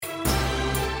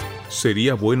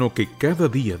Sería bueno que cada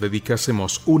día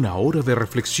dedicásemos una hora de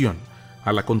reflexión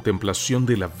a la contemplación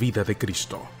de la vida de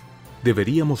Cristo.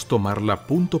 Deberíamos tomarla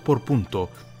punto por punto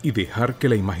y dejar que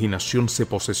la imaginación se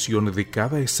posesione de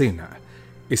cada escena,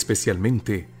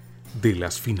 especialmente de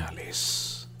las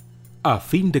finales. A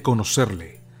fin de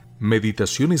conocerle,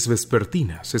 Meditaciones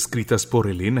vespertinas escritas por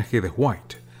Elena G. de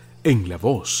White, en la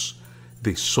voz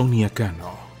de Sonia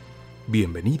Cano.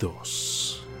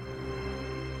 Bienvenidos.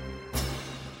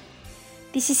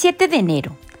 17 de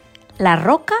enero. La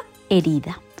roca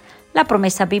herida. La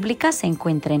promesa bíblica se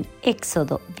encuentra en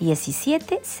Éxodo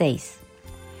 17:6.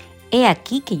 He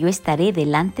aquí que yo estaré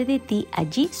delante de ti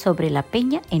allí sobre la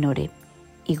peña en Horeb,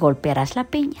 y golpearás la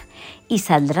peña, y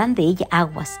saldrán de ella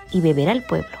aguas, y beberá el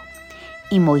pueblo.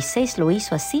 Y Moisés lo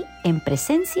hizo así en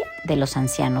presencia de los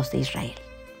ancianos de Israel.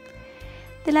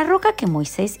 De la roca que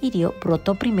Moisés hirió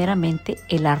brotó primeramente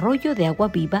el arroyo de agua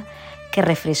viva que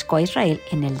refrescó a Israel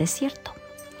en el desierto.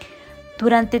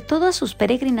 Durante todas sus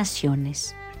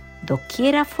peregrinaciones,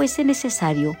 doquiera fuese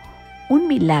necesario un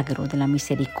milagro de la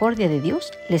misericordia de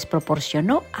Dios, les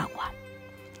proporcionó agua.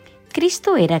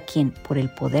 Cristo era quien, por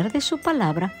el poder de su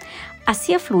palabra,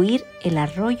 hacía fluir el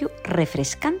arroyo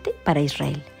refrescante para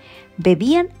Israel.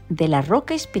 Bebían de la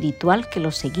roca espiritual que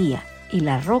los seguía, y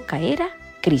la roca era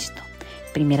Cristo.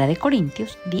 1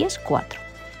 Corintios 10:4.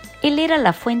 Él era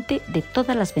la fuente de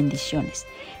todas las bendiciones,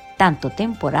 tanto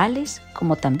temporales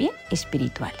como también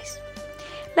espirituales.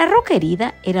 La roca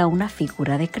herida era una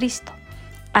figura de Cristo,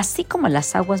 así como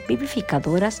las aguas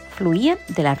vivificadoras fluían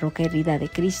de la roca herida de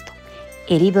Cristo,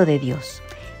 herido de Dios,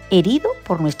 herido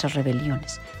por nuestras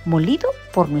rebeliones, molido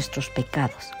por nuestros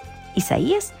pecados.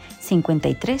 Isaías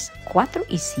 53:4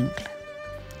 y 5.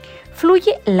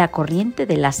 Fluye la corriente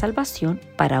de la salvación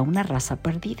para una raza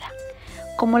perdida.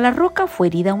 Como la roca fue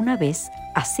herida una vez,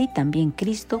 así también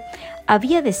Cristo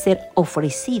había de ser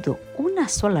ofrecido una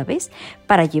sola vez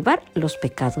para llevar los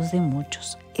pecados de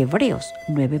muchos. Hebreos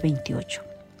 9:28.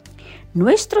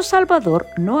 Nuestro Salvador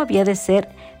no había de ser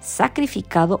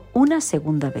sacrificado una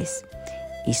segunda vez,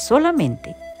 y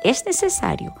solamente es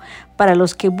necesario para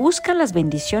los que buscan las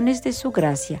bendiciones de su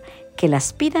gracia que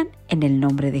las pidan en el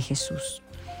nombre de Jesús,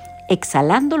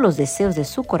 exhalando los deseos de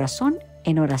su corazón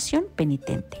en oración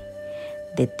penitente.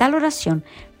 De tal oración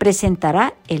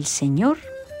presentará el Señor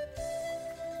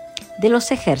de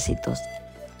los ejércitos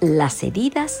las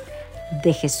heridas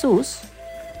de Jesús,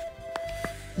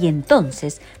 y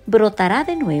entonces brotará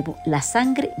de nuevo la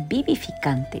sangre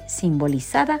vivificante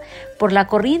simbolizada por la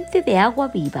corriente de agua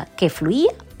viva que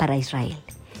fluía para Israel.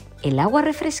 El agua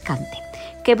refrescante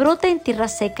que brota en tierra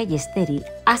seca y estéril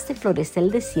hace florecer el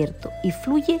desierto y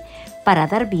fluye para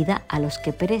dar vida a los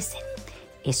que perecen.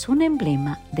 Es un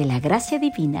emblema de la gracia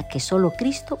divina que solo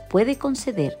Cristo puede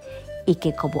conceder y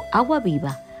que como agua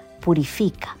viva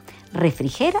purifica,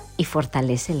 refrigera y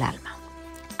fortalece el alma.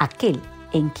 Aquel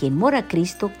en quien mora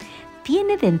Cristo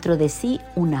tiene dentro de sí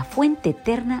una fuente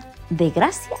eterna de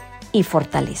gracia y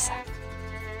fortaleza.